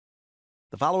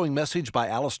The following message by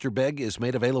Alistair Begg is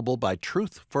made available by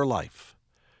Truth for Life.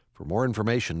 For more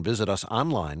information, visit us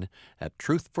online at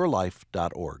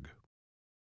truthforlife.org.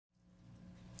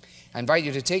 I invite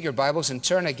you to take your Bibles and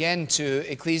turn again to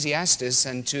Ecclesiastes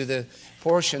and to the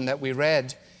portion that we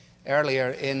read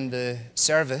earlier in the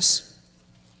service.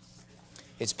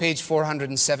 It's page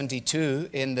 472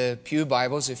 in the Pew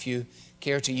Bibles, if you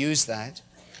care to use that.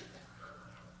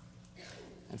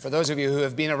 And for those of you who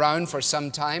have been around for some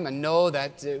time and know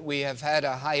that we have had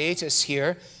a hiatus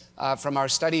here from our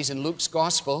studies in Luke's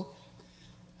Gospel,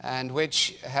 and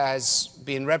which has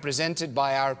been represented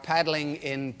by our paddling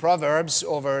in Proverbs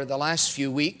over the last few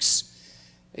weeks,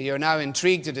 you're now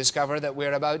intrigued to discover that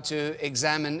we're about to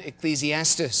examine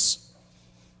Ecclesiastes.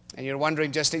 And you're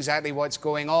wondering just exactly what's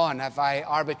going on. Have I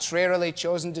arbitrarily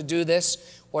chosen to do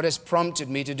this? What has prompted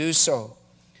me to do so?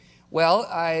 Well,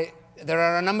 there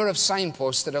are a number of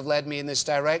signposts that have led me in this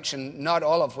direction, not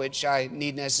all of which I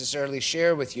need necessarily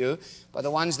share with you, but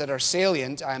the ones that are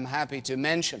salient I'm happy to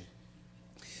mention.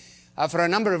 For a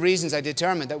number of reasons, I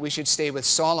determined that we should stay with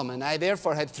Solomon. I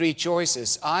therefore had three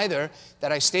choices: either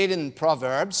that I stayed in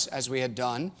Proverbs, as we had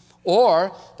done,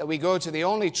 or that we go to the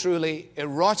only truly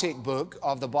erotic book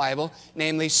of the Bible,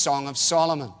 namely Song of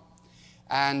Solomon.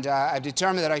 And I've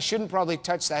determined that I shouldn't probably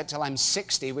touch that till I'm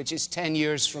 60, which is 10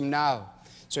 years from now.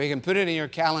 So you can put it in your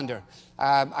calendar.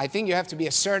 I think you have to be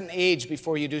a certain age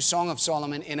before you do Song of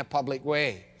Solomon in a public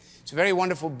way. It's a very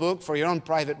wonderful book for your own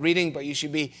private reading, but you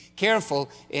should be careful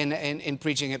in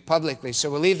preaching it publicly. So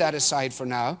we'll leave that aside for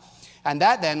now. And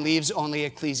that then leaves only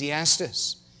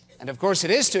Ecclesiastes. And of course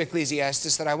it is to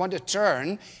Ecclesiastes that I want to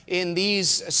turn in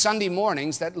these Sunday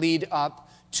mornings that lead up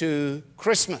to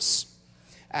Christmas.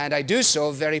 And I do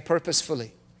so very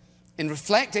purposefully. In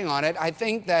reflecting on it, I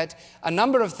think that a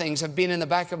number of things have been in the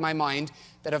back of my mind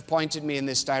that have pointed me in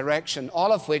this direction,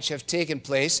 all of which have taken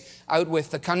place out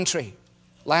with the country.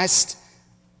 Last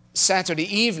Saturday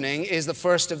evening is the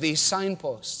first of these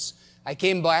signposts. I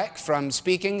came back from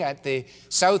speaking at the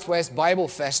Southwest Bible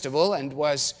Festival and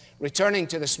was returning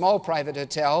to the small private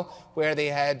hotel where they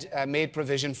had made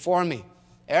provision for me.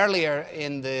 Earlier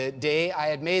in the day, I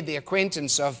had made the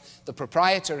acquaintance of the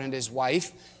proprietor and his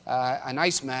wife, a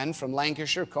nice man from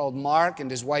Lancashire called Mark, and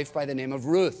his wife by the name of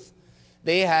Ruth.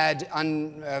 They had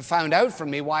found out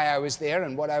from me why I was there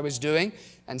and what I was doing,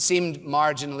 and seemed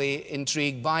marginally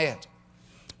intrigued by it.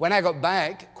 When I got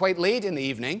back, quite late in the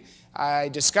evening, I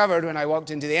discovered when I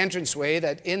walked into the entranceway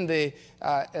that in the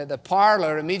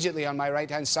parlor immediately on my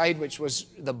right-hand side, which was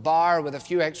the bar with a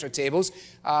few extra tables,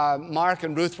 Mark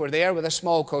and Ruth were there with a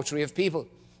small coterie of people.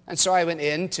 And so I went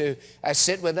in to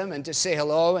sit with them and to say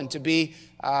hello and to be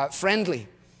friendly.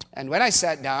 And when I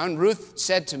sat down, Ruth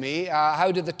said to me,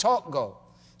 how did the talk go?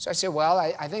 So I said, well,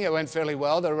 I think it went fairly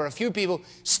well. There were a few people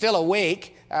still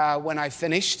awake when I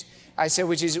finished. I said,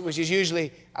 which is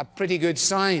usually a pretty good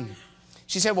sign.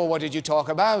 She said, well, what did you talk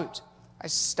about? I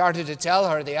started to tell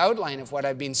her the outline of what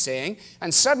I'd been saying,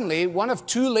 and suddenly one of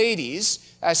two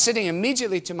ladies sitting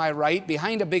immediately to my right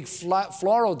behind a big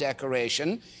floral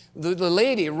decoration, the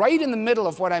lady right in the middle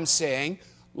of what I'm saying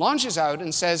launches out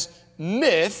and says,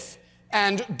 myth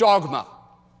and dogma.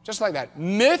 Just like that,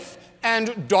 myth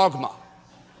and dogma.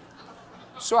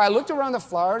 So I looked around the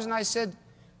flowers and I said,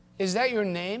 is that your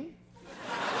name?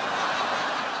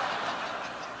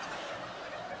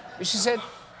 She said,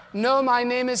 no, my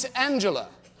name is Angela,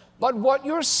 but what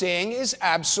you're saying is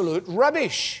absolute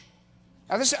rubbish.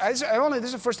 Now, this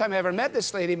is the first time I ever met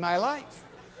this lady in my life.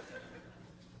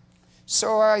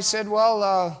 So I said,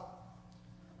 well,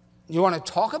 you want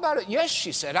to talk about it? Yes,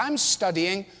 she said, I'm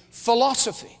studying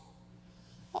philosophy.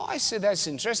 Oh, I said, that's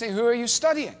interesting. Who are you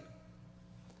studying?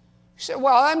 She said,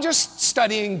 well, I'm just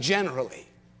studying generally.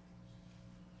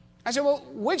 I said, well,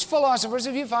 which philosophers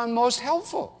have you found most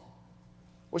helpful?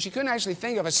 Well, she couldn't actually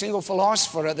think of a single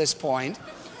philosopher at this point,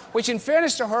 which in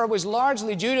fairness to her was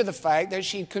largely due to the fact that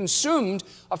she consumed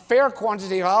a fair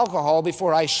quantity of alcohol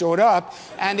before I showed up,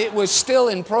 and it was still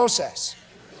in process.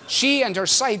 She and her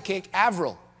sidekick,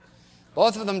 Avril,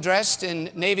 both of them dressed in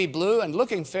navy blue and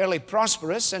looking fairly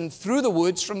prosperous, and through the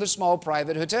woods from the small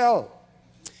private hotel.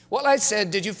 Well, I said,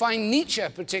 did you find Nietzsche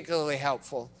particularly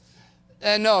helpful?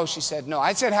 No, she said, no.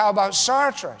 I said, how about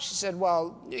Sartre? She said,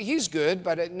 well, he's good,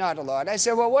 but not a lot. I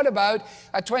said, well, what about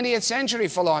a 20th century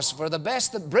philosopher, the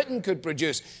best that Britain could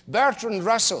produce, Bertrand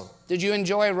Russell? Did you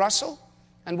enjoy Russell?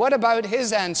 And what about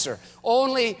his answer?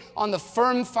 Only on the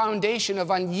firm foundation of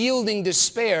unyielding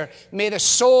despair may the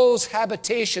soul's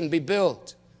habitation be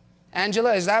built.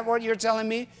 Angela, is that what you're telling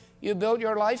me you built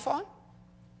your life on?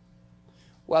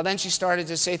 Well, then she started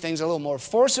to say things a little more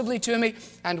forcibly to me,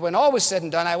 and when all was said and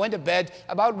done, I went to bed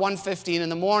about 1:15 in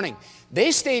the morning.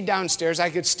 They stayed downstairs. I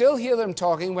could still hear them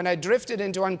talking when I drifted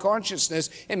into unconsciousness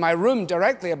in my room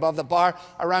directly above the bar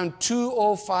around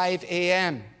 2:05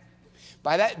 a.m.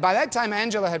 By that time,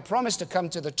 Angela had promised to come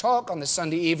to the talk on the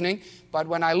Sunday evening, but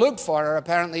when I looked for her,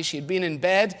 apparently she'd been in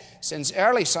bed since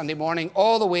early Sunday morning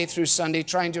all the way through Sunday,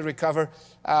 trying to recover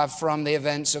from the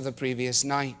events of the previous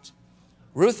night.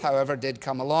 Ruth, however, did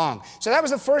come along. So that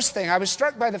was the first thing. I was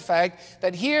struck by the fact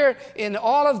that here in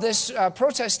all of this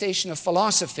protestation of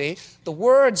philosophy, the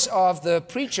words of the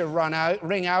preacher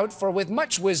ring out, for with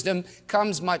much wisdom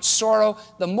comes much sorrow.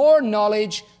 The more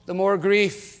knowledge, the more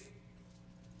grief.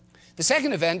 The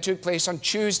second event took place on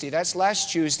Tuesday. That's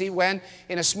last Tuesday, when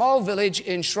in a small village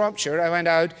in Shropshire, I went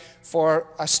out for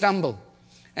a stumble.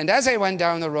 And as I went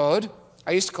down the road,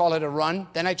 I used to call it a run,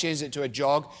 then I changed it to a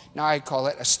jog, now I call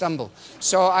it a stumble.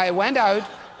 So I went out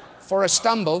for a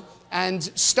stumble and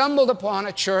stumbled upon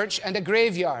a church and a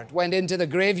graveyard. Went into the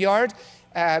graveyard,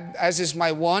 as is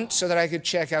my wont, so that I could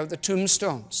check out the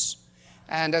tombstones.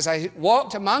 And as I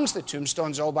walked amongst the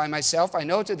tombstones all by myself, I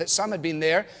noted that some had been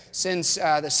there since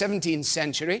the 17th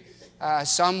century.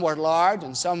 Some were large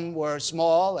and some were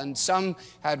small and some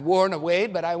had worn away,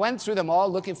 but I went through them all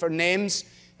looking for names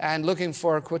and looking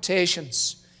for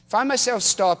quotations. Found myself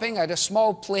stopping at a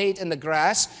small plate in the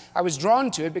grass. I was drawn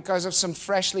to it because of some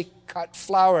freshly cut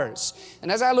flowers.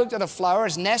 And as I looked at the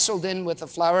flowers, nestled in with the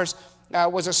flowers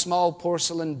was a small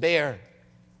porcelain bear.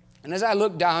 And as I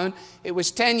looked down, it was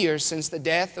 10 years since the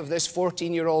death of this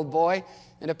 14-year-old boy,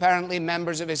 and apparently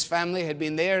members of his family had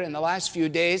been there in the last few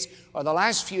days or the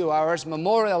last few hours,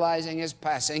 memorializing his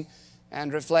passing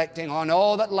and reflecting on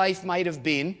all that life might have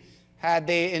been had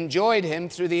they enjoyed him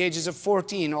through the ages of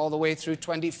 14 all the way through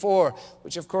 24,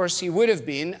 which of course he would have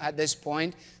been at this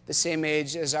point the same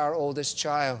age as our oldest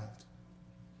child.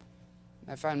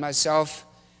 I found myself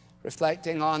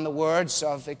reflecting on the words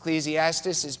of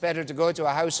Ecclesiastes: it's better to go to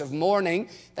a house of mourning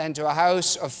than to a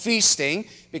house of feasting,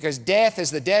 because death is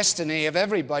the destiny of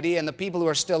everybody, and the people who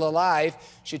are still alive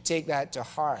should take that to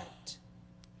heart.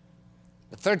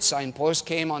 The third signpost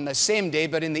came on the same day,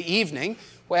 but in the evening,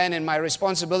 when in my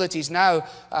responsibilities now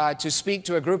to speak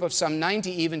to a group of some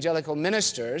 90 evangelical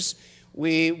ministers,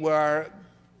 we were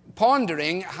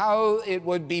pondering how it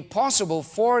would be possible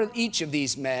for each of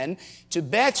these men to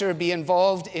better be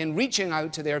involved in reaching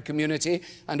out to their community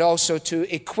and also to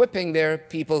equipping their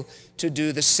people to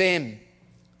do the same.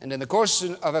 And in the course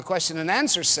of a question and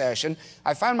answer session,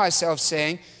 I found myself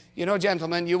saying, you know,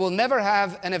 gentlemen, you will never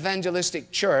have an evangelistic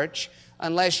church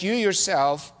unless you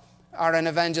yourself are an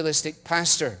evangelistic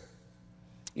pastor.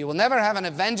 You will never have an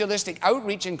evangelistic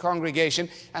outreaching congregation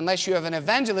unless you have an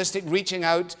evangelistic reaching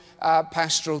out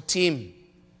pastoral team.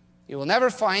 You will never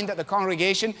find that the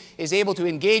congregation is able to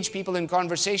engage people in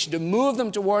conversation, to move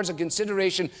them towards a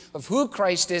consideration of who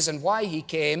Christ is and why He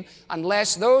came,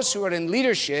 unless those who are in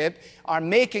leadership are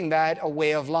making that a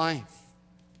way of life.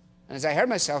 And as I heard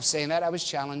myself saying that, I was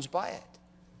challenged by it.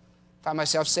 I found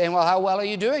myself saying, well, how well are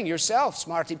you doing yourself,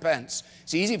 smarty pants?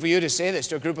 It's easy for you to say this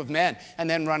to a group of men and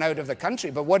then run out of the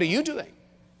country, but what are you doing?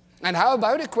 And how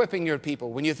about equipping your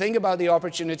people when you think about the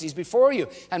opportunities before you?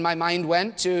 And my mind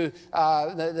went to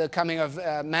the coming of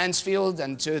Mansfield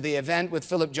and to the event with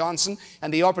Philip Johnson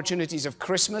and the opportunities of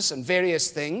Christmas and various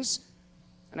things.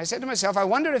 And I said to myself, I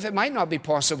wonder if it might not be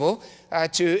possible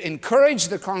to encourage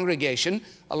the congregation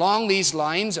along these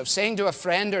lines of saying to a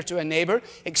friend or to a neighbor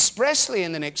expressly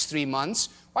in the next 3 months,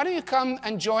 why don't you come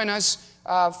and join us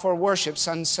for worship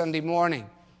Sunday morning?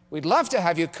 We'd love to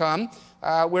have you come.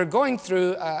 We're going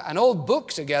through an old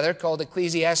book together called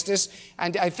Ecclesiastes,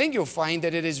 and I think you'll find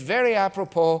that it is very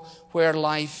apropos where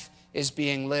life is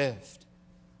being lived.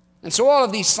 And so all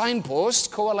of these signposts,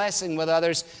 coalescing with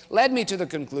others, led me to the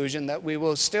conclusion that we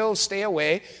will still stay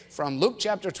away from Luke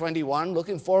chapter 21,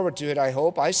 looking forward to it, I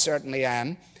hope, I certainly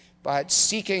am, but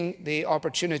seeking the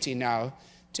opportunity now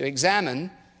to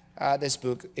examine this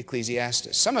book,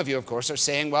 Ecclesiastes. Some of you, of course, are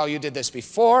saying, well, you did this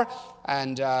before,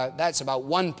 and that's about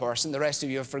one person. The rest of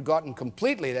you have forgotten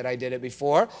completely that I did it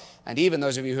before, and even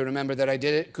those of you who remember that I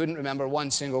did it couldn't remember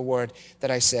one single word that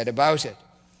I said about it.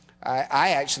 I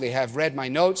actually have read my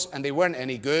notes, and they weren't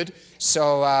any good,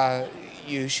 so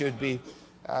you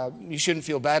shouldn't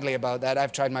feel badly about that.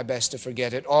 I've tried my best to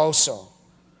forget it also.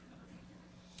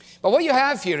 But what you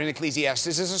have here in Ecclesiastes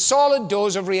is a solid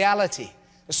dose of reality.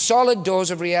 A solid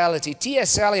dose of reality.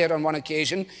 T.S. Eliot on one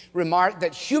occasion remarked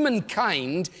that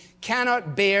humankind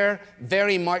cannot bear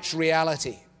very much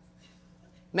reality.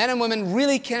 Men and women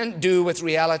really can't do with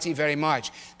reality very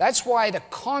much. That's why the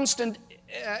constant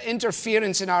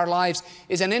interference in our lives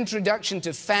is an introduction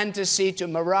to fantasy, to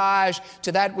mirage,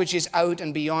 to that which is out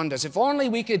and beyond us. If only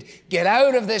we could get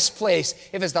out of this place,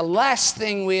 if it's the last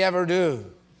thing we ever do,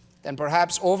 then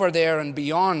perhaps over there and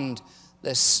beyond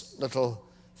this little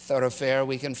thoroughfare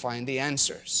we can find the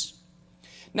answers.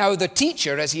 Now, the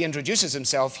teacher, as he introduces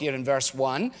himself here in verse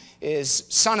 1, is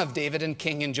son of David and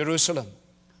king in Jerusalem.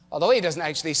 Although he doesn't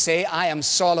actually say, I am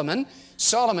Solomon,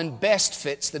 Solomon best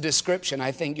fits the description,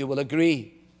 I think you will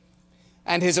agree.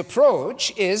 And his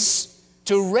approach is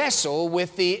to wrestle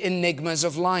with the enigmas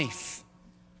of life.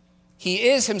 He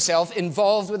is himself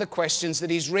involved with the questions that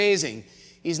he's raising.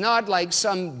 He's not like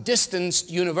some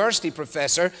distanced university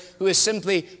professor who is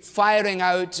simply firing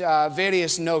out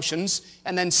various notions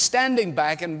and then standing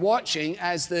back and watching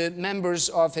as the members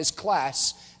of his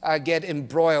class get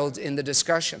embroiled in the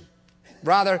discussion.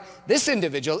 Rather, this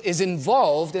individual is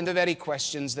involved in the very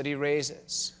questions that he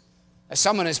raises. As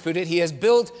someone has put it, he has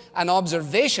built an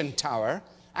observation tower,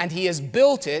 and he has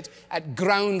built it at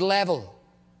ground level.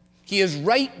 He is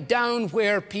right down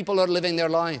where people are living their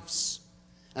lives.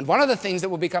 And one of the things that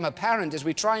will become apparent as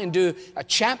we try and do a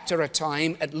chapter at a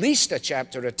time, at least a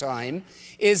chapter at a time,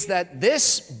 is that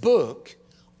this book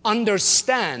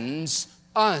understands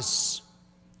us.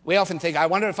 We often think, I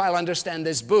wonder if I'll understand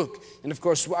this book. And of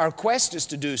course, our quest is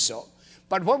to do so.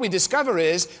 But what we discover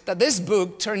is that this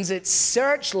book turns its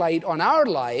searchlight on our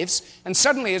lives, and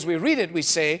suddenly as we read it, we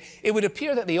say, it would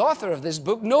appear that the author of this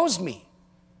book knows me.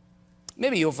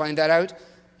 Maybe you'll find that out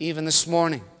even this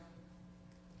morning.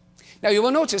 Now, you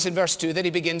will notice in verse 2 that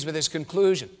he begins with his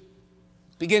conclusion.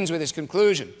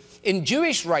 In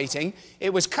Jewish writing,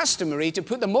 it was customary to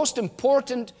put the most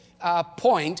important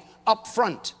point up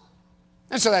front.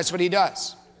 And so that's what he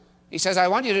does. He says, I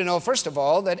want you to know, first of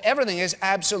all, that everything is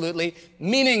absolutely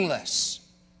meaningless.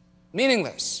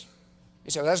 Meaningless.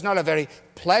 You say, well, that's not a very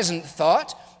pleasant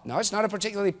thought. No, it's not a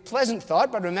particularly pleasant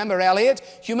thought, but remember, Eliot,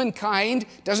 humankind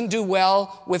doesn't do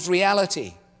well with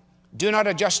reality. Do not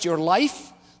adjust your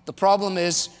life. The problem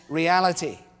is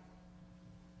reality.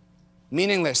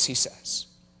 Meaningless, he says.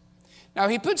 Now,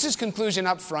 he puts his conclusion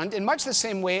up front in much the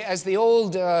same way as the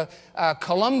old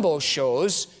Columbo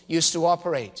shows used to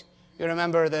operate. You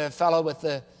remember the fellow with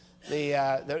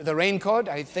the raincoat?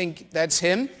 I think that's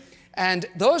him. And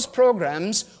those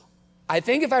programs, I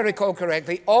think if I recall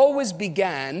correctly, always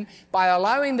began by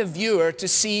allowing the viewer to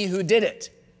see who did it.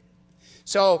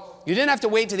 So you didn't have to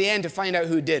wait to the end to find out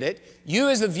who did it. You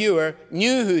as the viewer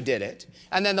knew who did it.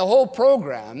 And then the whole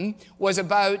program was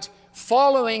about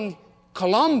following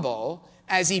Columbo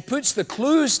as he puts the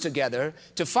clues together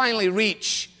to finally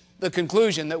reach the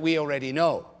conclusion that we already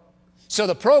know. So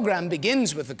the program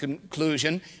begins with the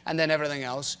conclusion, and then everything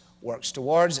else works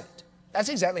towards it. That's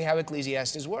exactly how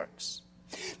Ecclesiastes works.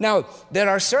 Now, there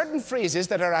are certain phrases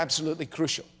that are absolutely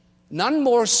crucial. None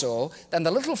more so than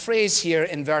the little phrase here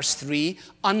in verse 3,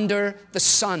 under the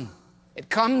sun. It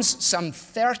comes some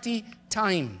 30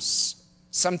 times.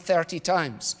 Some 30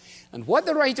 times. And what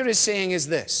the writer is saying is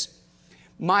this.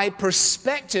 My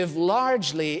perspective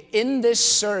largely in this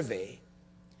survey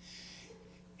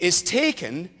is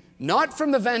taken not from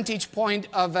the vantage point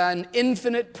of an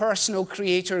infinite personal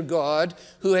creator God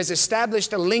who has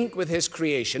established a link with his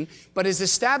creation, but is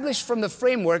established from the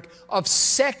framework of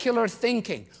secular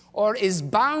thinking, or is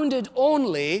bounded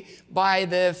only by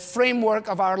the framework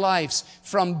of our lives,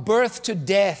 from birth to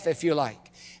death, if you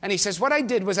like. And he says, what I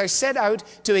did was I set out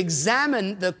to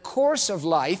examine the course of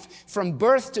life from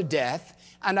birth to death,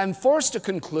 and I'm forced to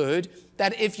conclude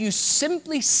that if you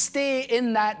simply stay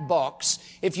in that box,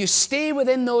 if you stay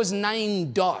within those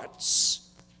 9 dots,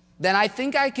 then I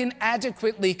think I can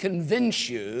adequately convince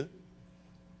you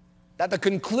that the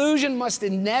conclusion must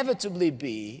inevitably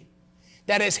be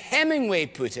that, as Hemingway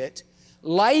put it,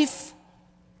 life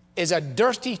is a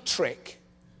dirty trick,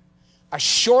 a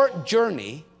short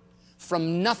journey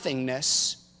from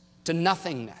nothingness to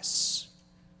nothingness.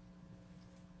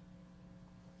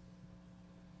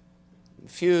 A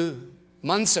few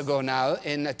months ago now,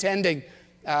 in attending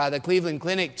the Cleveland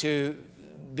Clinic to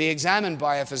be examined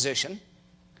by a physician,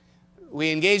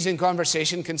 we engaged in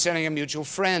conversation concerning a mutual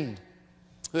friend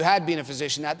who had been a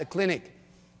physician at the clinic.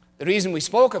 The reason we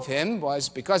spoke of him was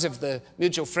because of the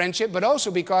mutual friendship, but also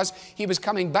because he was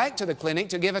coming back to the clinic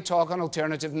to give a talk on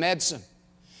alternative medicine,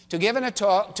 to give a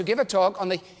talk on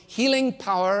the healing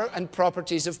power and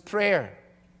properties of prayer.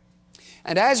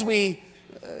 And as we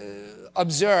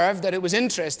observed that it was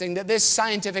interesting that this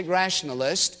scientific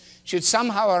rationalist should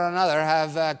somehow or another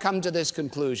have come to this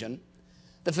conclusion,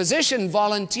 the physician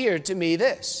volunteered to me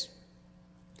this.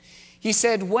 He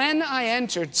said, when I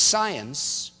entered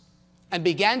science and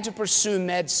began to pursue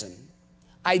medicine,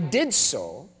 I did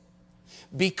so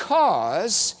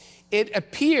because it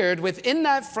appeared within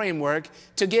that framework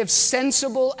to give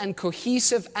sensible and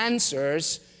cohesive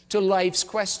answers to life's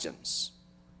questions.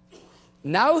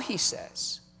 Now, he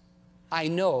says, I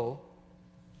know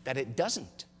that it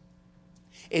doesn't.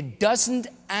 It doesn't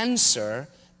answer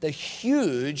the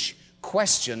huge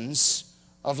questions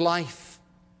of life.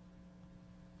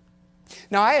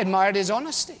 Now, I admired his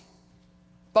honesty,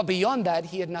 but beyond that,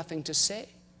 he had nothing to say.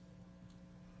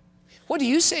 What do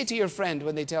you say to your friend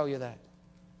when they tell you that?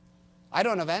 I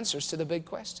don't have answers to the big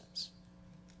questions.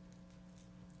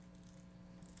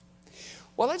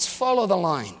 Well, let's follow the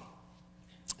line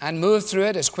and move through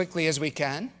it as quickly as we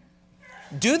can.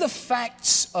 Do the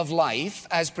facts of life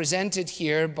as presented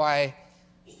here by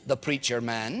the preacher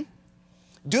man,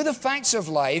 do the facts of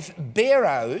life bear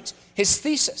out his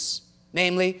thesis,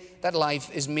 namely that life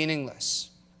is meaningless?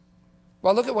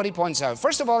 Well, look at what he points out.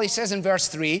 First of all, he says in verse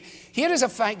 3, here is a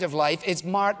fact of life, it's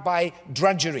marked by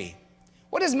drudgery.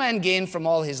 What does man gain from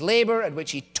all his labor at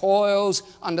which he toils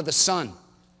under the sun?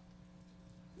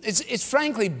 It's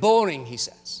frankly boring, he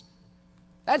says.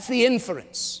 That's the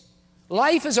inference.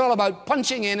 Life is all about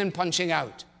punching in and punching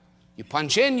out. You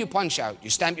punch in, you punch out. You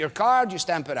stamp your card, you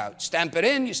stamp it out. Stamp it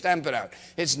in, you stamp it out.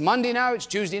 It's Monday now, it's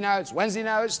Tuesday now, it's Wednesday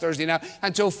now, it's Thursday now,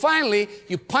 until finally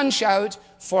you punch out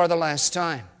for the last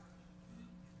time.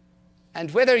 And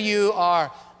whether you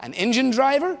are an engine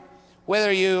driver,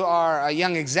 whether you are a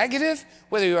young executive,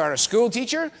 whether you are a school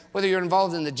teacher, whether you're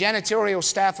involved in the janitorial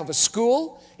staff of a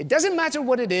school, it doesn't matter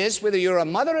what it is, whether you're a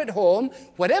mother at home,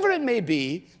 whatever it may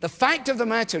be, the fact of the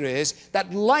matter is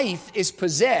that life is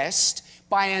possessed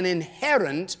by an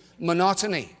inherent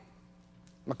monotony.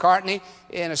 McCartney,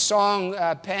 in a song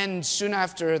penned soon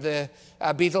after the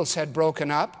Beatles had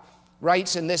broken up,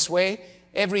 writes in this way,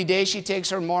 every day she takes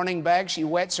her morning bag, she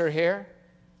wets her hair.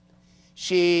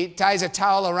 She ties a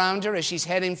towel around her as she's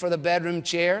heading for the bedroom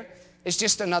chair. It's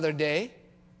just another day.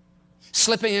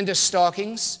 Slipping into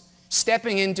stockings,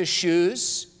 stepping into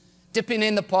shoes, dipping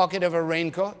in the pocket of her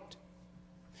raincoat.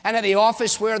 And at the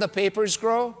office where the papers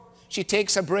grow, she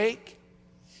takes a break.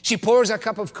 She pours a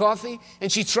cup of coffee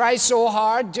and she tries so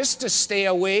hard just to stay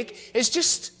awake. It's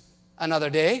just another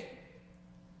day.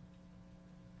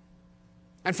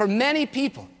 And for many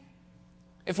people,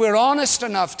 if we're honest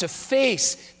enough to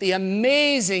face the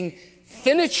amazing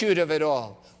finitude of it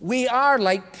all, we are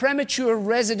like premature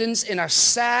residents in a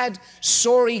sad,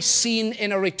 sorry scene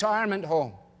in a retirement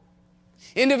home.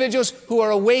 Individuals who are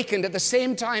awakened at the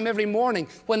same time every morning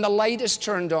when the light is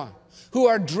turned on, who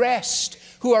are dressed,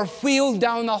 who are wheeled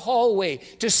down the hallway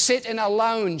to sit in a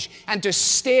lounge and to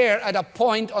stare at a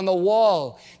point on the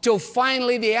wall till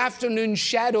finally the afternoon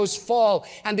shadows fall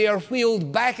and they are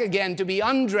wheeled back again to be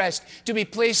undressed, to be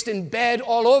placed in bed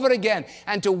all over again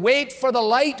and to wait for the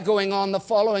light going on the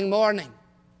following morning.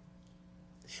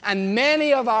 And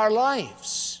many of our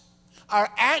lives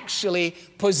are actually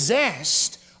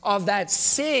possessed of that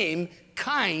same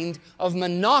kind of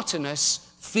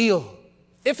monotonous feel,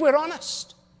 if we're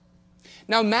honest.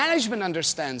 Now, management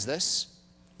understands this.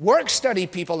 Work study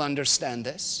people understand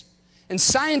this. And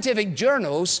scientific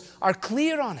journals are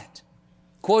clear on it.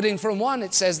 Quoting from one,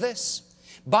 it says this,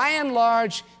 by and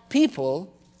large,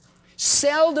 people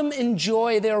seldom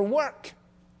enjoy their work,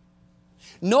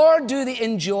 nor do they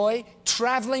enjoy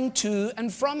traveling to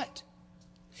and from it.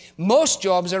 Most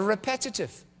jobs are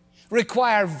repetitive,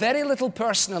 require very little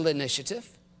personal initiative,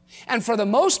 and for the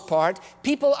most part,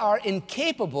 people are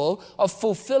incapable of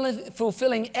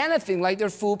fulfilling anything like their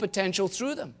full potential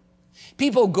through them.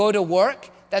 People go to work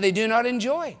that they do not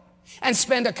enjoy and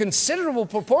spend a considerable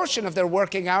proportion of their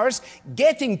working hours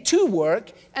getting to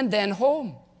work and then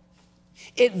home.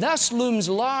 It thus looms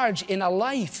large in a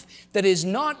life that is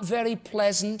not very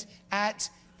pleasant at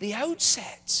the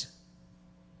outset.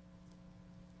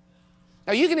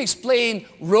 Now, you can explain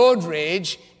road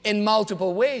rage in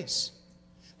multiple ways.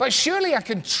 But surely a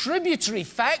contributory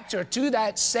factor to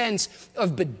that sense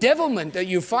of bedevilment that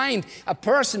you find a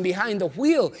person behind the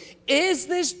wheel is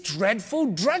this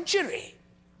dreadful drudgery.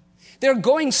 They're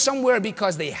going somewhere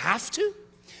because they have to.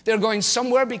 They're going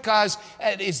somewhere because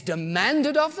it's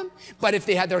demanded of them. But if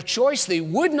they had their choice, they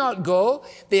would not go.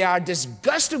 They are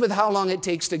disgusted with how long it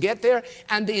takes to get there.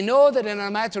 And they know that in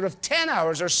a matter of 10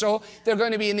 hours or so, they're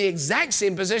going to be in the exact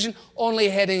same position, only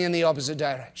heading in the opposite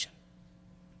direction.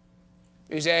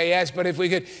 You say, yes, but if we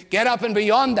could get up and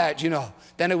beyond that,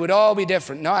 then it would all be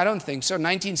different. No, I don't think so.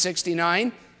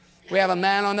 1969, we have a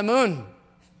man on the moon.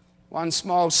 One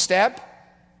small step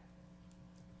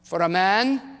for a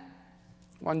man,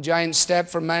 one giant step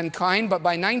for mankind. But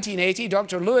by 1980,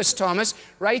 Dr. Lewis Thomas,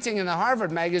 writing in the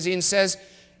Harvard magazine, says,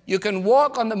 you can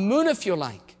walk on the moon if you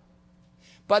like,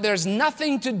 but there's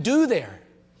nothing to do there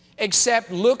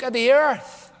except look at the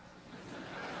earth.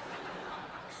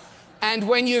 And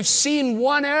when you've seen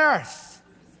one earth,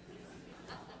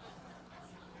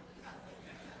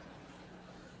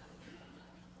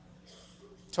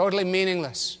 totally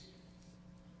meaningless.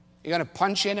 You're going to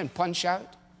punch in and punch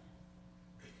out.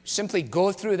 Simply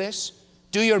go through this,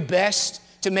 do your best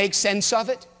to make sense of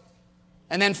it,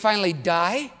 and then finally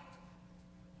die.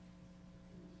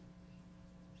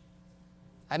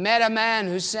 I met a man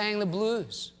who sang the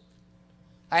blues.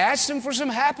 I asked him for some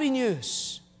happy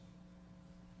news.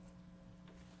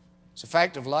 It's a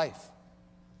fact of life.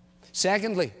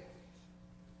 Secondly,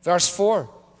 verse 4,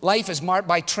 life is marked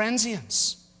by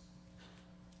transience.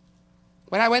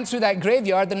 When I went through that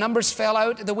graveyard, the numbers fell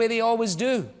out the way they always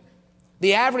do.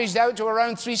 They averaged out to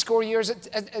around 70 years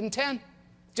and 10.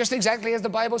 Just exactly as the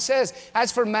Bible says.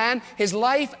 As for man, his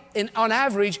life on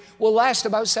average will last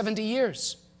about 70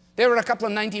 years. There were a couple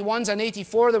of 91s and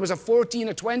 84. There was a 14,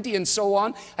 a 20, and so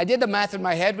on. I did the math in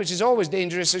my head, which is always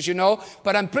dangerous, as you know,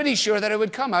 but I'm pretty sure that it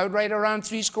would come out right around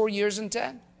 70 years and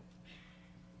 10.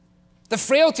 The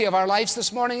frailty of our lives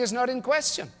this morning is not in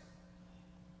question.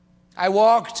 I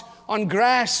walked on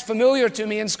grass familiar to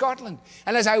me in Scotland,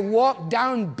 and as I walked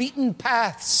down beaten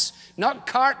paths, not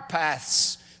cart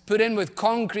paths, put in with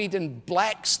concrete and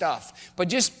black stuff, but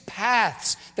just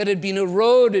paths that had been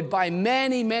eroded by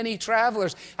many, many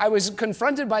travelers. I was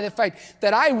confronted by the fact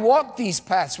that I walked these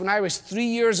paths when I was 3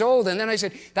 years old, and then I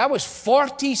said, that was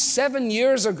 47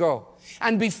 years ago.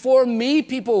 And before me,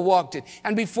 people walked it.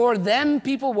 And before them,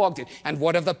 people walked it. And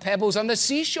what of the pebbles on the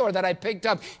seashore that I picked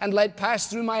up and let pass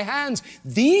through my hands?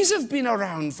 These have been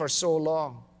around for so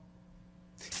long.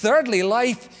 Thirdly,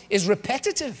 life is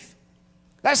repetitive.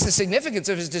 That's the significance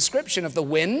of his description of the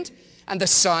wind and the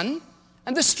sun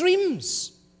and the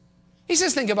streams. He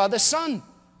says, think about the sun.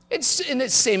 It's in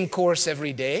its same course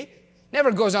every day.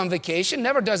 Never goes on vacation,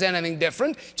 never does anything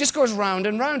different. Just goes round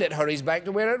and round. It hurries back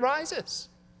to where it rises.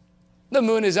 The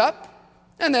moon is up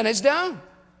and then it's down.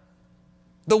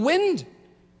 The wind,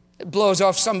 it blows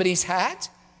off somebody's hat.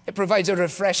 It provides a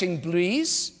refreshing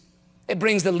breeze. It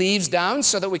brings the leaves down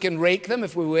so that we can rake them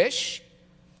if we wish.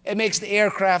 It makes the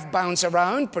aircraft bounce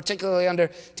around, particularly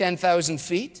under 10,000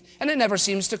 feet, and it never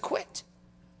seems to quit.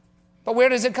 But where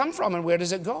does it come from and where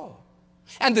does it go?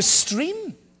 And the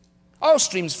stream. All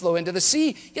streams flow into the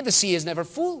sea, yet the sea is never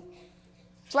full.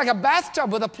 It's like a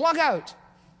bathtub with a plug out.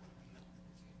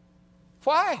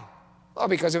 Why? Well,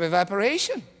 because of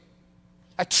evaporation.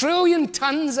 1 trillion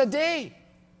tons a day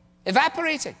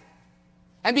evaporating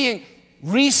and being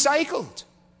recycled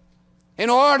in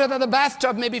order that the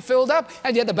bathtub may be filled up,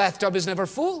 and yet the bathtub is never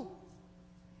full.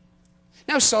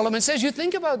 Now Solomon says, you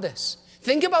think about this.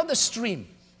 Think about the stream.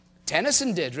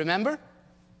 Tennyson did, remember?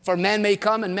 For men may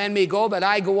come and men may go, but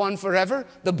I go on forever.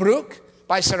 The Brook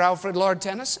by Sir Alfred Lord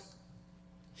Tennyson.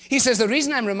 He says, the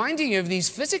reason I'm reminding you of these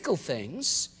physical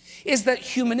things is that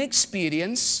human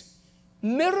experience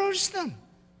mirrors them.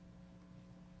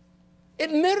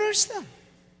 It mirrors them.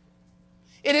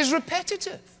 It is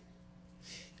repetitive.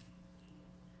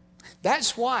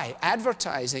 That's why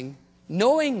advertising,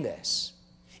 knowing this,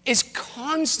 is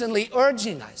constantly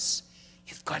urging us.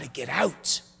 You've got to get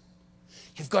out.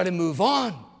 You've got to move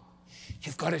on.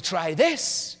 You've got to try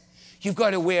this. You've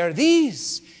got to wear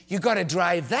these. You've got to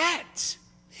drive that.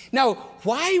 Now,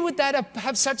 why would that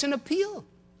have such an appeal?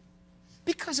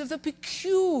 Because of the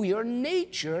peculiar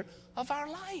nature of our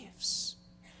lives.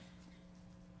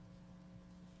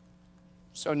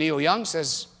 So Neil Young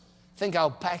says, think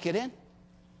I'll pack it in.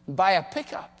 Buy a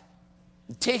pickup,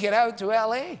 take it out to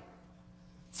L.A.,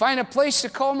 find a place to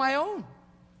call my own,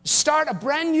 start a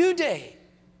brand new day.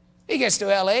 He gets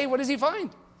to L.A., what does he find?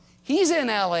 He's in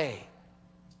L.A.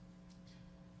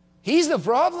 He's the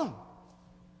problem,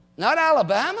 not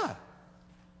Alabama.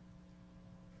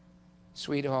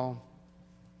 Sweet home.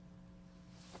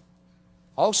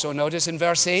 Also notice in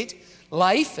verse 8,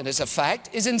 life, and it's a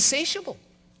fact, is insatiable.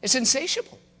 It's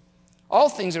insatiable. All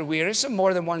things are wearisome,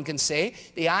 more than one can say.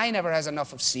 The eye never has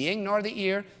enough of seeing, nor the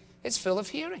ear is full of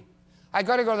hearing. I've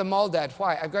got to go to the mall, Dad.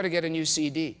 Why? I've got to get a new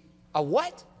CD. A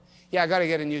what? Yeah, I've got to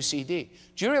get a new CD.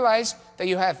 Do you realize that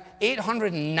you have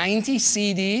 890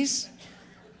 CDs?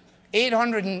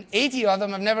 880 of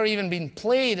them have never even been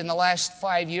played in the last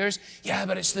 5 years. Yeah,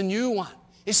 but it's the new one.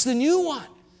 It's the new one.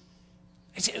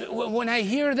 When I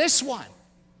hear this one,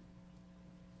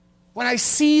 when I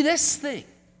see this thing.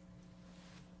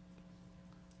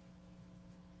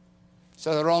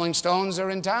 So the Rolling Stones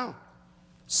are in town.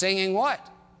 Singing what?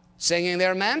 Singing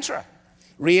their mantra.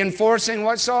 Reinforcing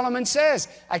what Solomon says.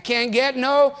 I can't get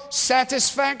no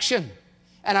satisfaction.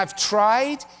 And I've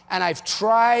tried, and I've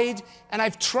tried, and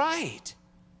I've tried.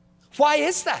 Why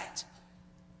is that?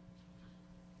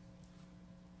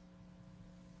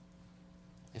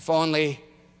 If only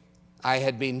I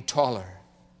had been taller.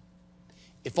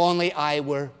 If only I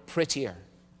were prettier.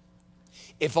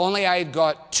 If only I had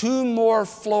got 2 more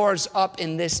floors up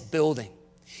in this building.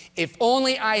 If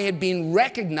only I had been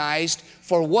recognized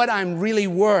for what I'm really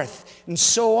worth, and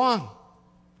so on.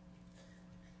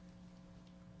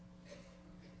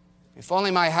 If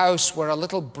only my house were a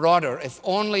little broader. If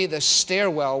only the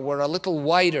stairwell were a little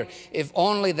wider. If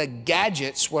only the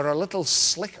gadgets were a little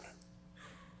slicker.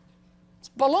 It's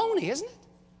baloney, isn't it?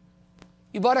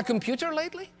 You bought a computer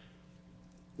lately?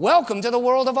 Welcome to the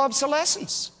world of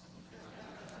obsolescence.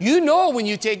 You know when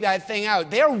you take that thing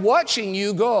out, they're watching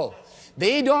you go.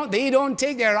 They don't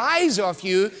take their eyes off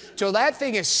you till that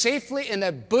thing is safely in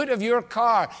the boot of your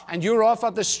car and you're off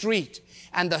up the street.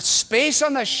 And the space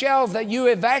on the shelf that you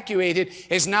evacuated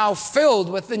is now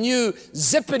filled with the new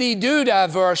zippity-doo-dah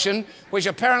version, which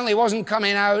apparently wasn't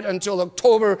coming out until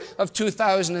October of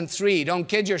 2003. Don't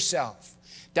kid yourself.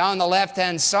 Down the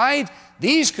left-hand side,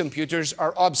 these computers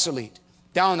are obsolete.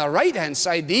 Down the right-hand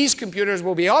side, these computers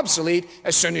will be obsolete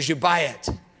as soon as you buy it.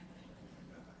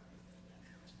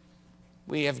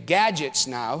 We have gadgets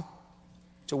now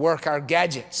to work our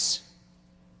gadgets.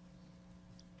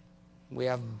 We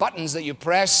have buttons that you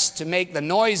press to make the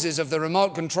noises of the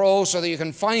remote control so that you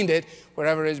can find it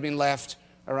wherever it has been left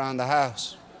around the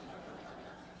house.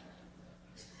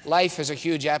 Life has a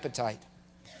huge appetite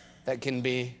that can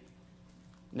be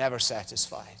never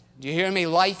satisfied. Do you hear me?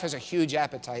 Life has a huge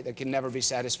appetite that can never be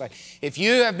satisfied. If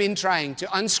you have been trying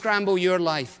to unscramble your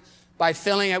life by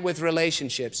filling it with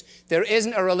relationships, there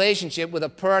isn't a relationship with a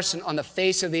person on the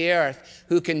face of the earth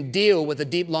who can deal with the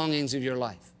deep longings of your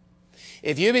life.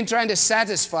 If you've been trying to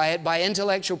satisfy it by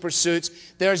intellectual pursuits,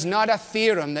 there's not a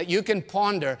theorem that you can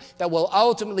ponder that will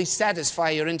ultimately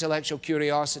satisfy your intellectual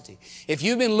curiosity. If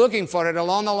you've been looking for it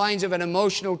along the lines of an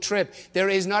emotional trip, there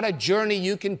is not a journey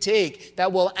you can take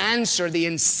that will answer the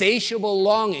insatiable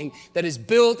longing that is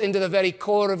built into the very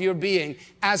core of your being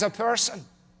as a person.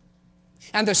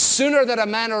 And the sooner that a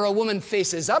man or a woman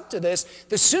faces up to this,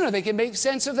 the sooner they can make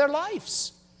sense of their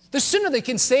lives. The sooner they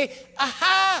can say,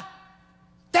 aha!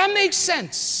 That makes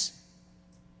sense.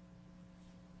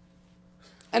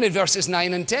 And in verses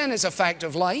 9 and 10, it's a fact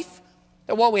of life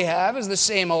that what we have is the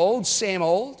same old, same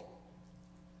old.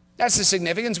 That's the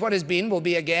significance. What has been will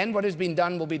be again. What has been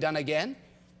done will be done again.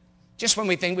 Just when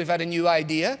we think we've had a new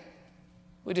idea,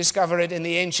 we discover it in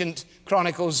the ancient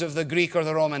chronicles of the Greek or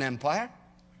the Roman Empire.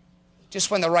 Just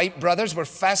when the Wright brothers were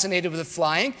fascinated with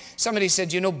flying, somebody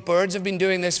said, you know, birds have been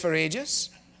doing this for ages.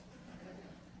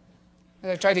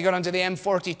 I tried to get onto the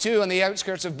M42 on the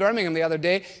outskirts of Birmingham the other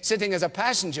day, sitting as a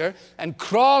passenger and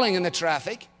crawling in the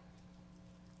traffic.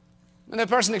 And the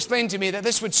person explained to me that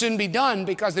this would soon be done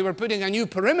because they were putting a new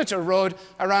perimeter road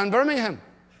around Birmingham.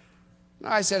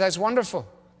 I said, that's wonderful.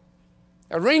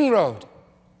 A ring road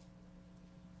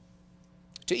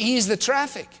to ease the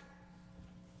traffic.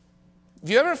 Have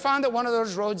you ever found that one of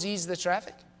those roads eases the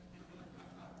traffic?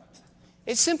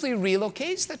 It simply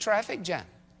relocates the traffic jam.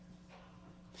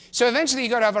 So eventually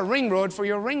you've got to have a ring road for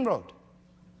your ring road.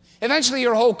 Eventually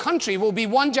your whole country will be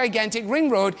one gigantic ring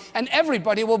road and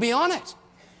everybody will be on it.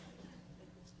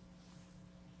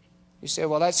 You say,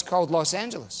 well, that's called Los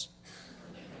Angeles.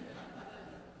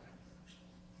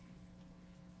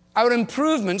 Our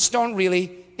improvements don't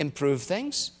really improve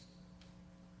things.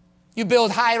 You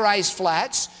build high-rise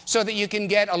flats so that you can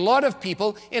get a lot of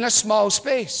people in a small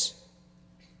space.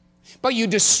 But you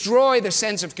destroy the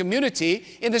sense of community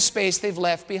in the space they've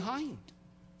left behind.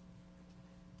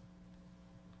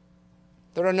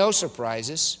 There are no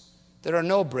surprises. There are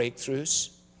no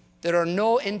breakthroughs. There are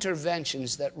no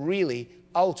interventions that really,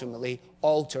 ultimately,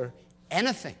 alter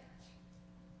anything.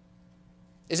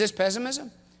 Is this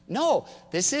pessimism? No.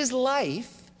 This is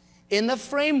life in the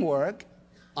framework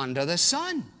under the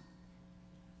sun.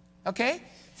 Okay?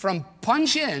 From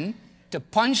punch in to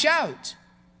punch out.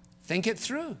 Think it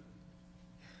through.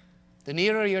 The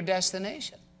nearer your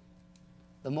destination,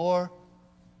 the more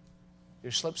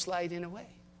you're slip-sliding away.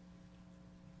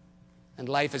 And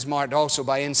life is marked also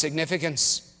by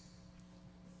insignificance.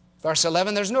 Verse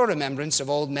 11, there's no remembrance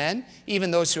of old men. Even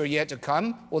those who are yet to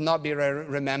come will not be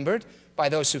remembered by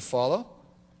those who follow.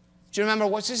 Do you remember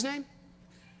what's his name?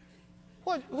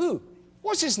 What? Who?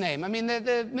 What's his name? I mean,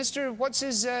 the Mr. What's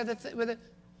his,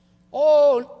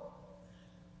 oh.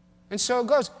 And so it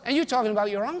goes. And you're talking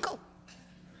about your uncle.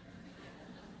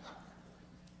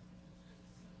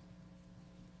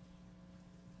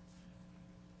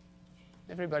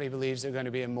 Everybody believes they're going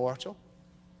to be immortal.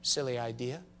 Silly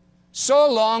idea.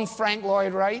 So long, Frank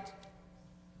Lloyd Wright.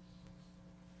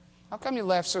 How come you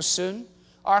left so soon?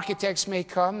 Architects may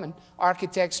come and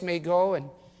architects may go and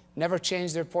never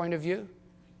change their point of view.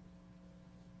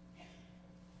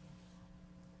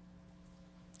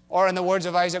 Or in the words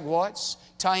of Isaac Watts,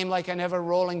 time like an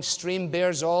ever-rolling stream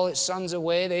bears all its sons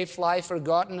away. They fly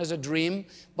forgotten as a dream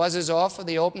buzzes off at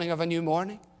the opening of a new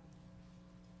morning.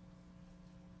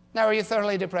 Now, are you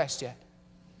thoroughly depressed yet?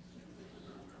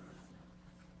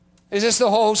 Is this the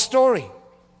whole story?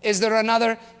 Is there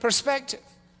another perspective?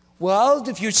 Well,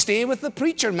 if you stay with the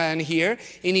preacher man here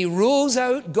and he rules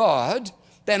out God,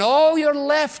 then all you're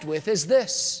left with is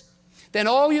this. Then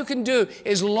all you can do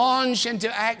is launch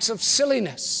into acts of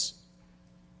silliness.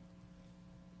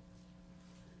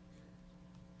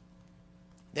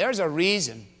 There's a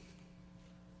reason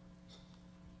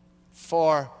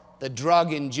for the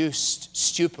drug-induced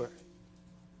stupor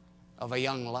of a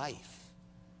young life.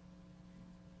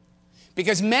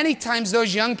 Because many times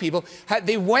those young people,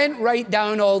 they went right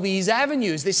down all these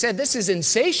avenues. They said, this is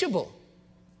insatiable.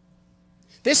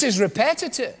 This is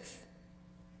repetitive.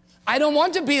 I don't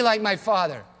want to be like my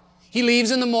father. He leaves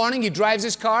in the morning, he drives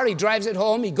his car, he drives it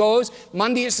home, he goes.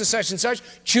 Monday is the such and such.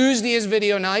 Tuesday is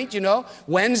video night, you know.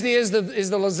 Wednesday is the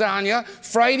lasagna.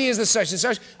 Friday is the such and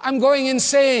such. I'm going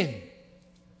insane.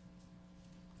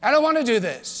 I don't want to do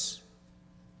this.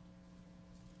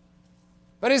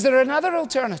 But is there another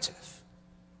alternative?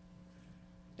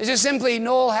 Is it simply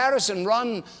Noel Harrison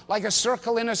run like a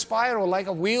circle in a spiral, like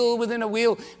a wheel within a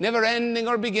wheel, never ending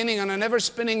or beginning on a never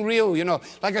spinning reel, you know,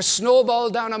 like a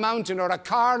snowball down a mountain or a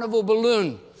carnival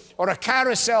balloon or a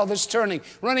carousel that's turning,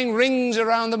 running rings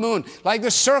around the moon, like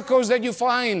the circles that you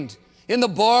find in the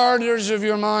borders of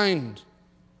your mind?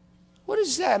 What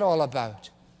is that all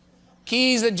about?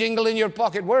 Keys that jingle in your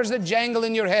pocket. Where's the jangle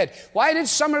in your head? Why did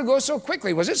summer go so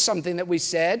quickly? Was it something that we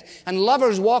said? And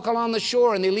lovers walk along the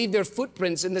shore and they leave their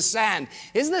footprints in the sand.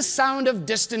 Is the sound of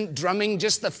distant drumming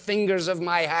just the fingers of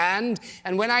my hand?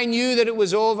 And when I knew that it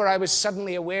was over, I was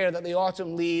suddenly aware that the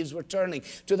autumn leaves were turning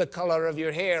to the color of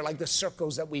your hair, like the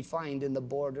circles that we find in the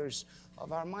borders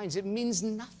of our minds. It means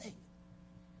nothing.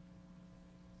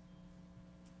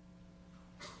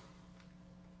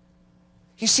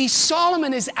 You see,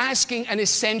 Solomon is asking an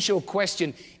essential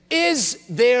question. Is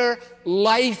there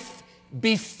life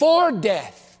before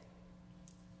death?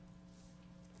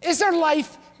 Is there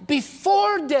life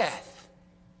before death?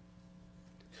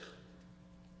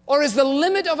 Or is the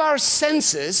limit of our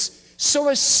senses so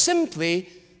as simply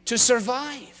to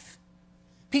survive?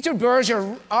 Peter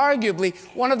Berger, arguably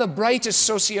one of the brightest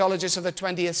sociologists of the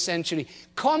 20th century,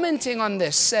 commenting on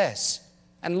this says,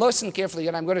 and listen carefully,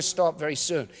 and I'm going to stop very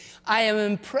soon, I am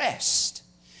impressed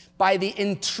by the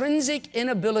intrinsic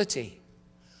inability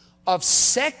of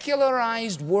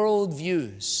secularized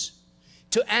worldviews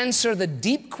to answer the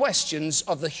deep questions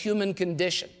of the human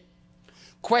condition.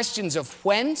 Questions of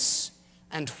whence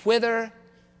and whither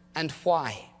and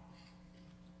why.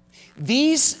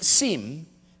 These seem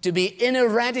to be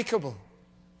ineradicable,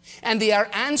 and they are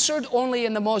answered only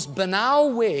in the most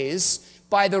banal ways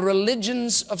by the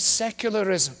religions of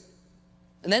secularism.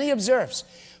 And then he observes,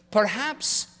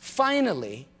 perhaps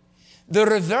finally, the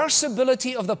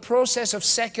reversibility of the process of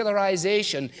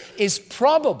secularization is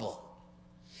probable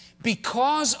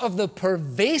because of the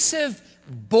pervasive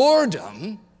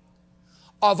boredom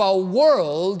of a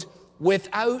world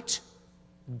without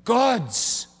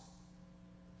gods.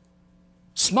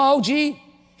 Small g,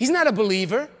 he's not a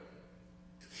believer.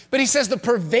 But he says the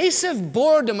pervasive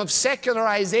boredom of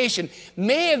secularization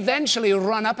may eventually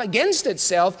run up against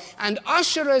itself and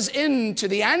usher us into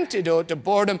the antidote to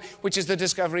boredom, which is the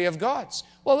discovery of gods.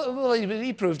 Well,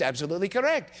 he proved absolutely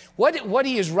correct. What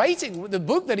he is writing, the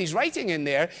book that he's writing in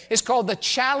there is called The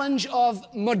Challenge of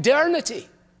Modernity.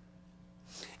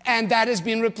 And that has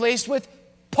been replaced with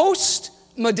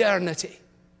post-modernity.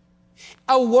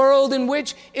 A world in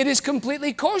which it is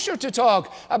completely kosher to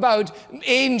talk about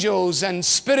angels and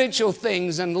spiritual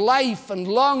things and life and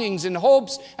longings and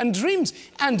hopes and dreams.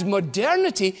 And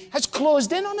modernity has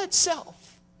closed in on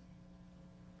itself.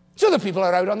 So the people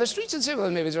are out on the streets and say, well,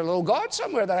 maybe there's a little God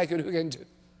somewhere that I could hook into.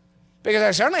 Because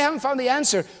I certainly haven't found the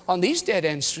answer on these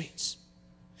dead-end streets.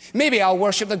 Maybe I'll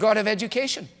worship the God of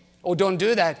education. Oh, don't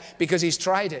do that, because he's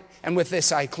tried it. And with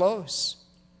this I close.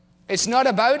 It's not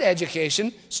about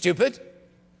education, stupid.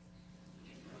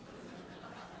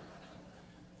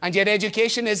 And yet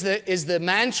education is the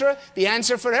mantra, the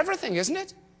answer for everything, isn't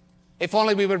it? If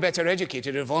only we were better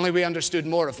educated, if only we understood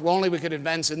more, if only we could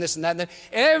advance in this and that. And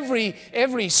that.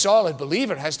 Every solid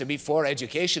believer has to be for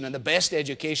education and the best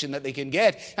education that they can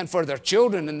get, and for their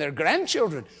children and their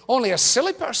grandchildren. Only a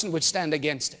silly person would stand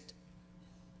against it.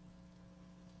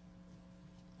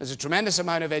 There's a tremendous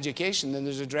amount of education, and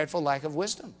there's a dreadful lack of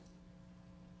wisdom.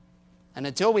 And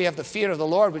until we have the fear of the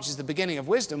Lord, which is the beginning of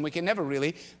wisdom, we can never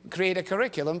really create a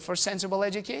curriculum for sensible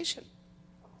education.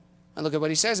 And look at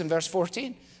what he says in verse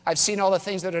 14. I've seen all the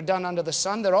things that are done under the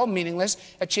sun. They're all meaningless,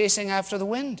 a chasing after the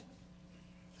wind.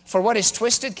 For what is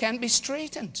twisted can't be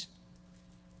straightened.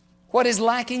 What is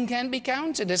lacking can't be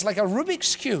counted. It's like a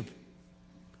Rubik's Cube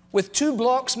with 2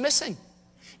 blocks missing.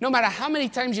 No matter how many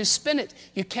times you spin it,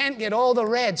 you can't get all the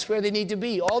reds where they need to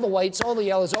be, all the whites, all the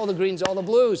yellows, all the greens, all the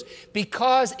blues,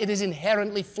 because it is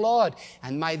inherently flawed.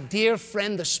 And my dear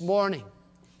friend, this morning,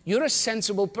 you're a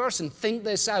sensible person. Think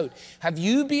this out. Have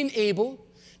you been able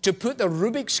to put the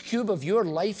Rubik's Cube of your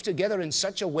life together in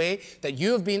such a way that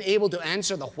you have been able to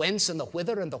answer the whence and the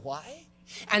whither and the why?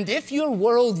 And if your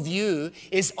worldview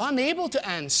is unable to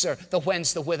answer the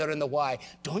whence, the whither, and the why,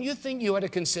 don't you think you ought to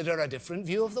consider a different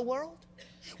view of the world?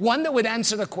 One that would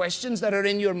answer the questions that are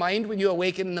in your mind when you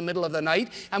awaken in the middle of the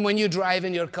night and when you drive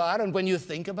in your car and when you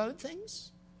think about things?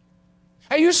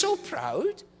 Are you so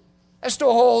proud as to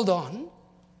hold on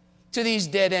to these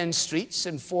dead-end streets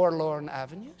and forlorn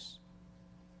avenues?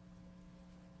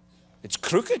 It's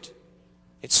crooked,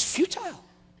 it's futile,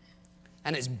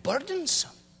 and it's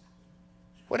burdensome.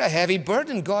 What a heavy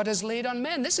burden God has laid on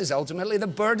men. This is ultimately the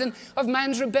burden of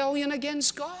man's rebellion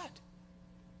against God.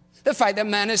 The fact that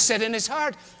man has said in his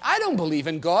heart, I don't believe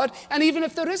in God, and even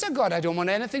if there is a God, I don't want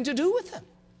anything to do with him.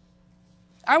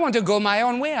 I want to go my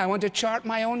own way. I want to chart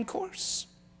my own course.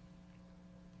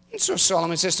 And so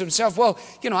Solomon says to himself, well,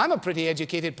 I'm a pretty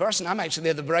educated person. I'm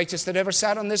actually the brightest that ever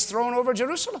sat on this throne over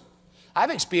Jerusalem.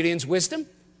 I've experienced wisdom,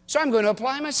 so I'm going to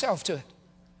apply myself to it.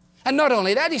 And not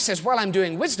only that, he says, while I'm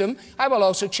doing wisdom, I will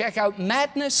also check out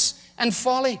madness and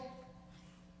folly.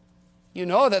 You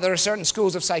know that there are certain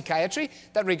schools of psychiatry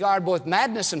that regard both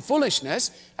madness and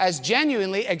foolishness as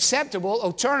genuinely acceptable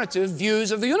alternative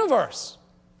views of the universe.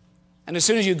 And as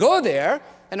soon as you go there,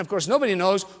 and of course nobody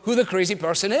knows who the crazy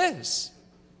person is.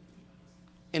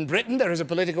 In Britain, there is a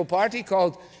political party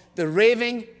called the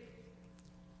Raving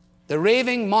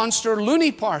Monster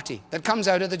Loony Party that comes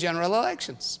out of the general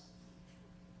elections.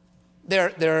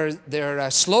 Their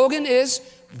slogan is,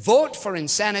 vote for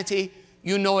insanity,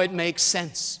 you know it makes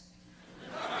sense.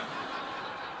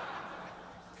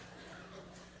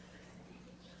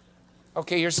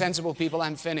 Okay, you're sensible people,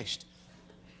 I'm finished.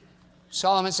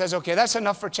 Solomon says, okay, that's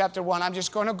enough for chapter 1. I'm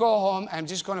just going to go home. I'm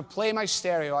just going to play my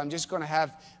stereo. I'm just going to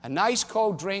have a nice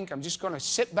cold drink. I'm just going to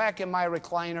sit back in my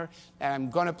recliner, and I'm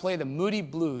going to play the Moody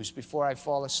Blues before I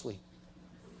fall asleep.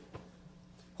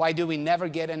 Why do we never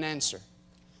get an answer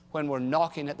when we're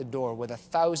knocking at the door with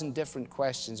 1,000 different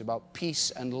questions about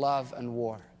peace and love and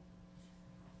war?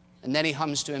 And then he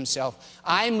hums to himself,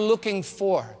 I'm looking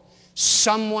for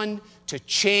someone to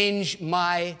change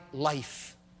my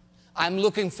life. I'm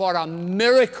looking for a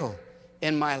miracle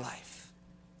in my life.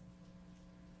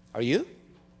 Are you?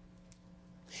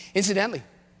 Incidentally,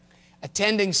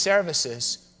 attending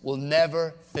services will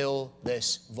never fill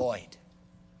this void.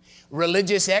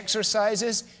 Religious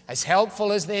exercises, as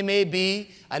helpful as they may be,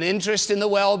 an interest in the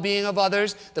well-being of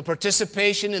others, the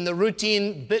participation in the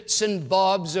routine bits and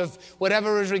bobs of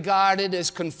whatever is regarded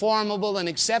as conformable and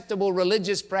acceptable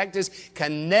religious practice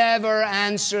can never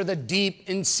answer the deep,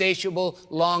 insatiable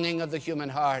longing of the human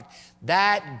heart.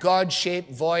 That God-shaped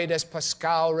void, as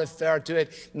Pascal referred to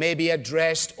it, may be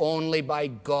addressed only by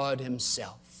God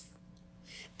himself.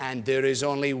 And there is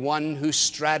only one who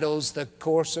straddles the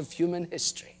course of human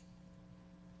history.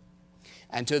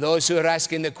 And to those who are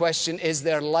asking the question, is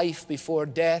there life before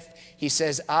death? He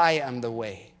says, I am the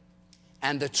way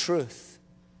and the truth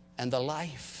and the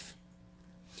life.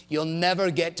 You'll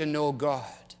never get to know God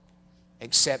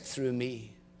except through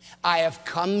me. I have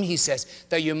come, he says,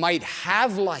 that you might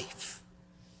have life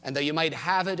and that you might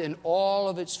have it in all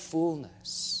of its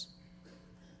fullness.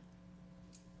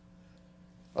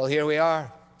 Well, here we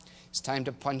are. It's time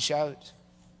to punch out.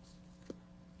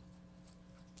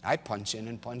 I punch in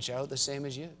and punch out the same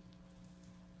as you.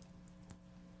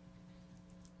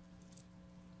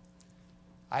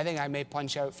 I think I may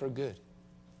punch out for good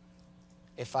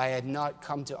if I had not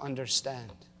come to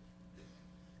understand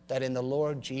that in the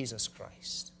Lord Jesus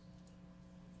Christ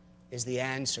is the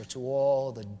answer to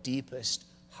all the deepest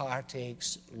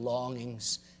heartaches,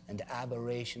 longings, and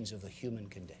aberrations of the human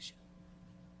condition.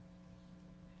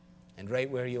 And right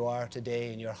where you are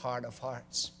today in your heart of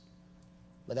hearts,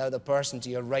 without the person to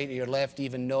your right or your left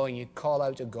even knowing, you call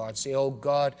out to God. Say, oh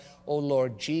God, oh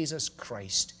Lord Jesus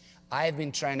Christ, I've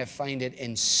been trying to find it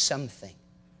in something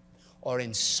or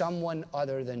in someone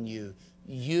other than you.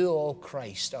 You, oh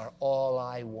Christ, are all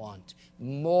I want.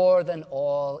 More than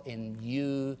all, in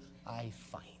you I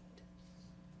find.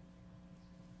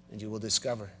 And you will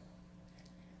discover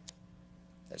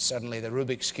that suddenly the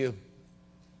Rubik's Cube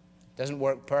doesn't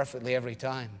work perfectly every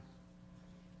time,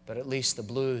 but at least the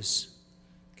blues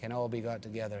can all be got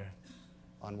together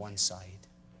on one side.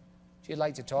 If you'd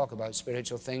like to talk about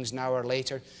spiritual things now or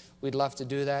later, we'd love to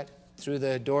do that. Through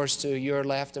the doors to your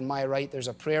left and my right, there's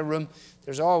a prayer room.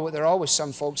 There are always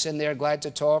some folks in there glad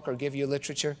to talk or give you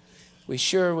literature. We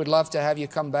sure would love to have you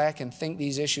come back and think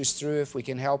these issues through if we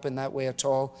can help in that way at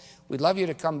all. We'd love you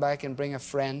to come back and bring a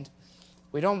friend.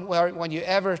 We don't want you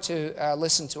ever to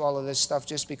listen to all of this stuff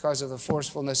just because of the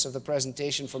forcefulness of the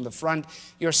presentation from the front.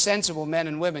 You're sensible men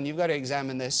and women. You've got to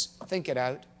examine this. Think it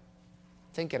out.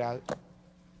 Think it out.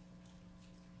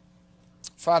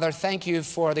 Father, thank you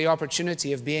for the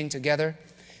opportunity of being together.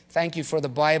 Thank you for the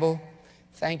Bible.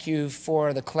 Thank you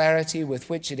for the clarity with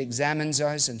which it examines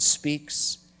us and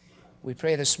speaks. We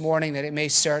pray this morning that it may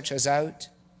search us out.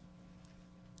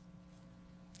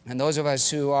 And those of us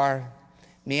who are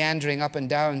meandering up and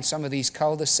down some of these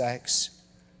cul-de-sacs,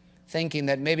 thinking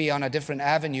that maybe on a different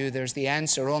avenue there's the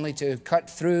answer, only to cut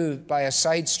through by a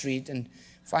side street and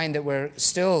find that we're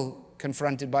still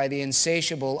confronted by the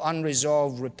insatiable,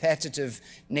 unresolved, repetitive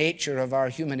nature of our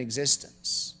human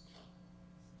existence.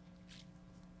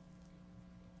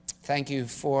 Thank you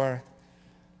for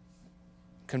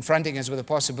confronting us with the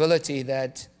possibility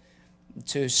that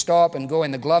to stop and go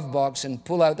in the glove box and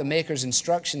pull out the Maker's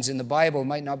instructions in the Bible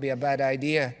might not be a bad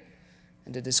idea,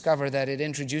 and to discover that it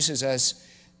introduces us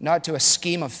not to a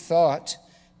scheme of thought,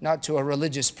 not to a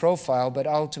religious profile, but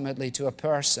ultimately to a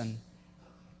person,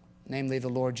 namely the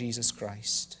Lord Jesus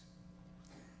Christ.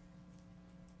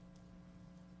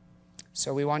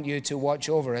 So we want you to watch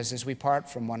over us as we part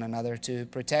from one another, to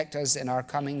protect us in our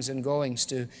comings and goings,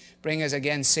 to bring us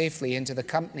again safely into the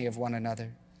company of one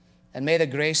another. And may the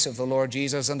grace of the Lord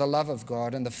Jesus and the love of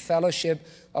God and the fellowship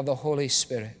of the Holy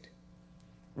Spirit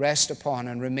rest upon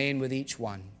and remain with each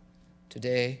one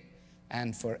today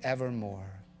and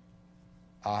forevermore.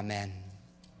 Amen.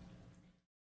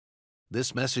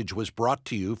 This message was brought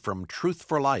to you from Truth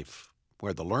for Life,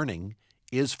 where the learning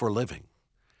is for living.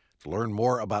 To learn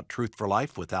more about Truth for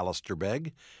Life with Alistair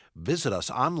Begg, visit us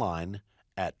online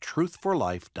at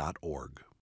truthforlife.org.